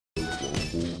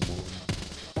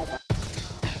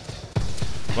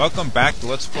Welcome back to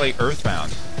Let's Play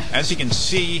Earthbound. As you can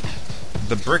see,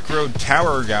 the Brick Road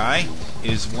Tower guy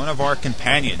is one of our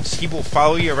companions. He will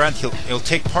follow you around. He'll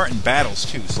take part in battles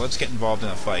too, so let's get involved in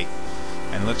a fight.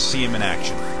 And let's see him in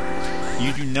action.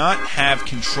 You do not have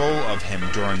control of him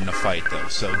during the fight though,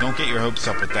 so don't get your hopes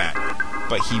up with that.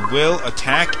 But he will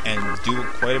attack and do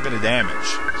quite a bit of damage.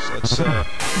 So let's take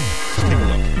a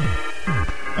look.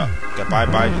 Oh, got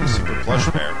bye-bye to the Super Plush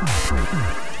Bear.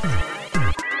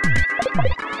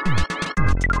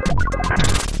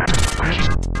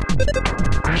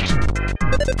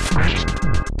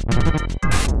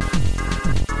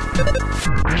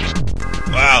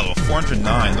 Wow,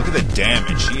 409. Look at the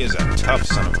damage. He is a tough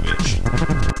son of a bitch.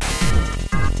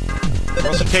 He'll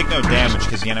also take no damage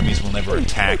because the enemies will never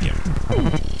attack him.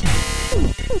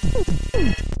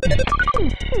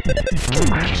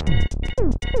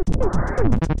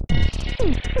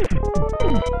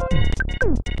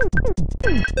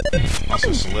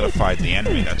 Also solidified the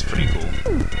enemy. That's pretty cool.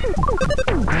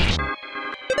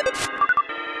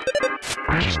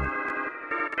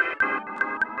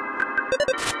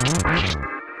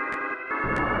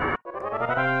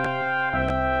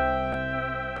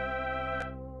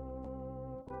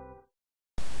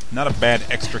 Not a bad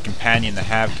extra companion to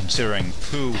have, considering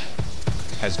Pooh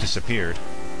has disappeared.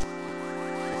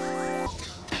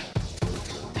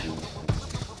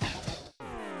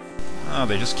 Oh,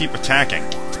 they just keep attacking.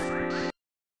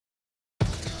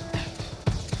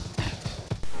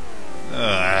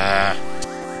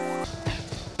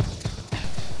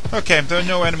 Okay, there are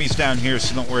no enemies down here,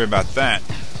 so don't worry about that.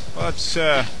 Well, let's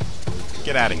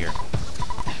get out of here.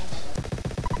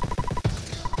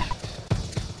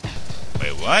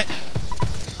 Wait, what?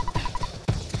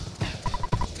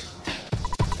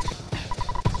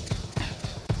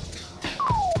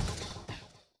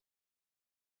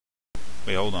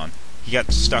 Wait, hold on. He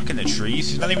got stuck in the trees?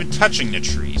 He's not even touching the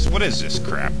trees. What is this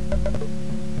crap?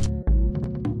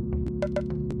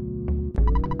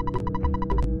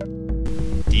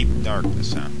 Deep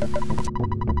darkness, huh?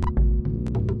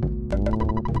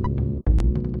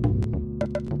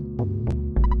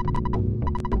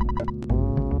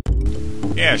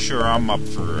 Yeah, sure, I'm up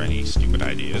for any stupid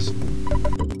ideas.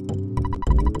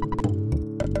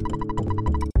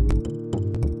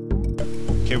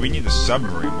 Okay, we need a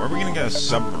submarine. Where are we gonna get a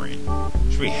submarine?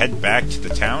 Should we head back to the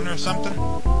town or something?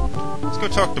 Let's go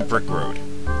talk to Brick Road.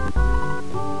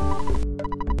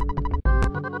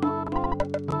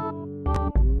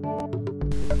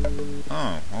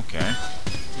 Oh, okay.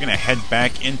 We're gonna head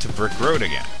back into Brick Road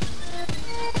again.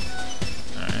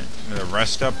 Alright, I'm gonna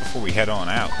rest up before we head on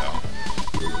out, though.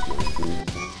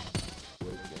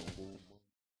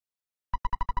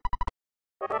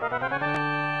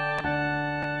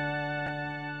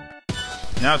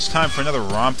 Now it's time for another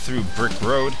romp through Brick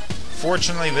Road.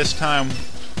 Fortunately, this time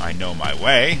I know my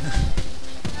way,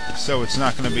 so it's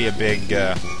not going to be a big,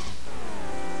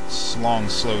 long,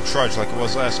 slow trudge like it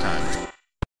was last time.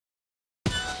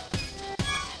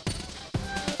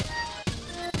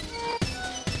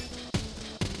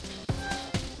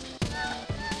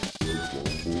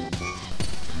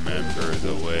 Remember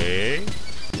the way?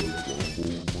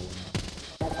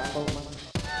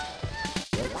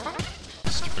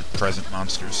 Present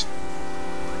monsters.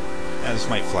 Yeah, this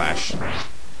might flash.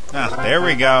 Ah, there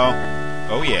we go.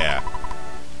 Oh yeah.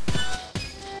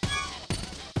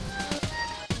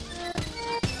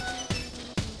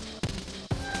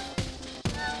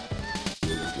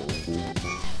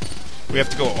 We have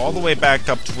to go all the way back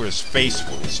up to where his face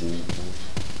was.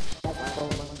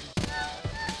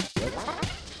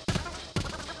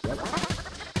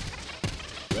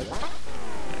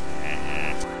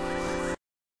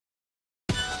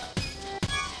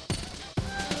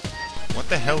 What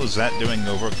the hell is that doing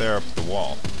over there up the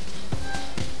wall?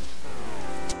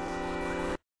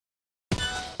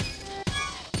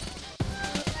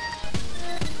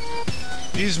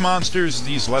 These monsters,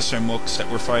 these lesser mooks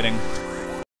that we're fighting,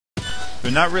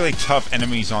 they're not really tough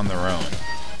enemies on their own.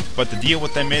 But the deal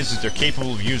with them is they're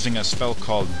capable of using a spell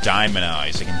called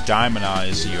Diamonize. They can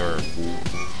diamonize your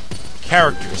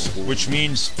characters, which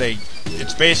means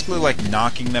it's basically like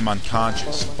knocking them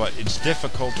unconscious, but it's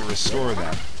difficult to restore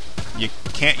them. You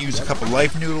can't use a couple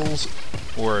life noodles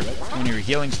or one of your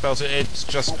healing spells. It's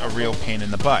just a real pain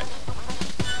in the butt.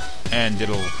 And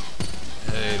it'll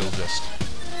just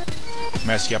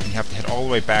mess you up, and you have to head all the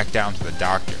way back down to the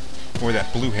doctor. Or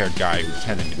that blue-haired guy who's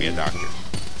pretending to be a doctor.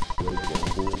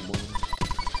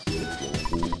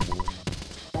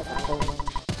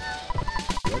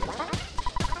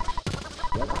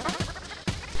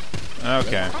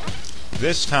 Okay.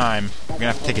 This time, we're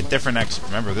gonna have to take a different exit.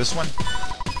 Remember this one?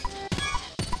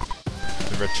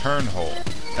 The return hole.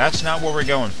 That's not what we're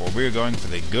going for. We're going for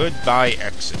the goodbye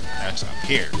exit. That's up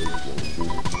here.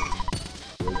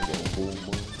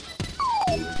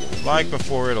 Like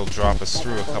before, it'll drop us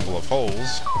through a couple of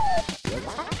holes.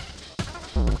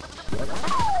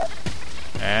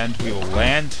 And we will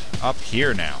land up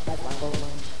here now.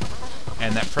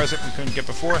 And that present we couldn't get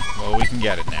before, well, we can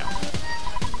get it now.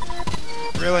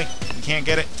 Really? You can't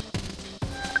get it?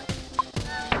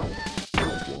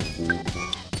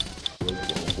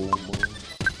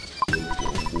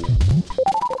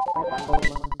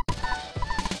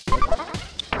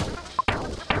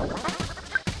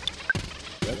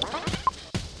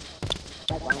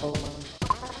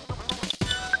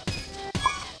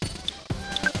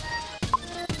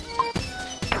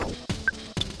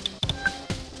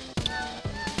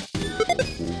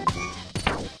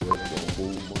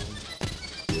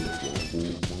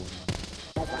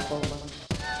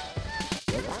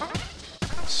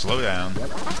 Slow down.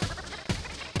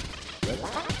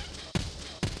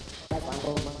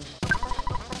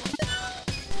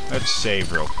 Let's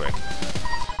save real quick.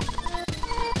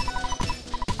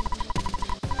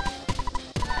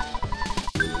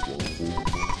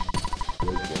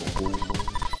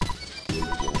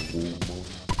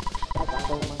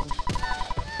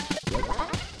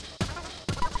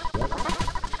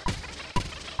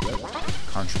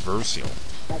 Controversial.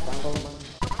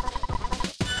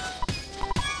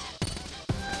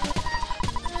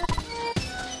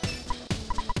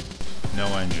 No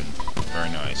engine. Very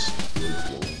nice.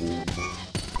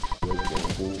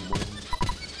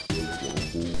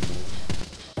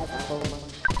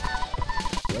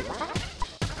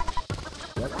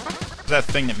 That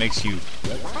thing that makes you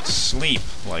sleep,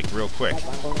 like, real quick.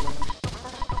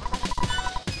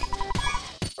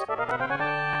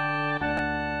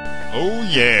 Oh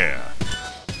yeah!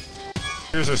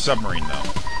 Here's our submarine, though.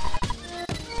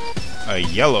 A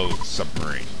yellow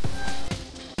submarine.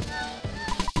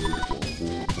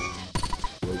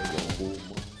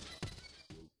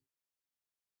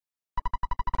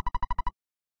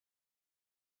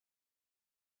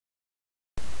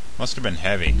 Must have been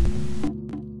heavy.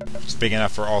 It's big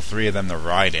enough for all three of them to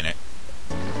ride in it.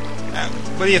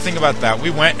 What do you think about that? We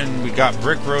went and we got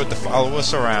Brick Road to follow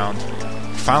us around.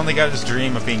 Finally got his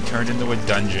dream of being turned into a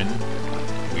dungeon.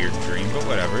 Weird dream, but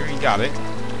whatever. He got it.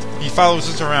 He follows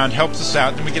us around, helps us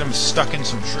out, then we get him stuck in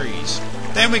some trees.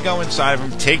 Then we go inside of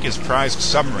him, take his prized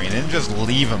submarine, and just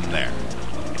leave him there.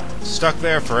 Stuck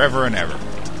there forever and ever.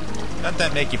 Doesn't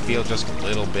that make you feel just a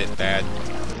little bit bad?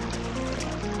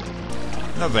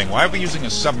 Another thing, why are we using a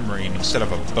submarine instead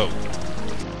of a boat?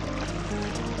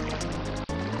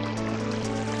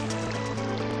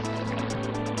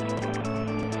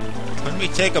 Couldn't we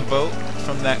take a boat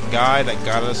from that guy that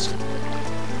got us to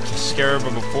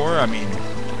Scaraba before? I mean,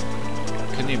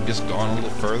 couldn't he have just gone a little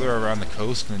further around the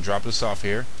coast and then dropped us off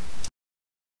here?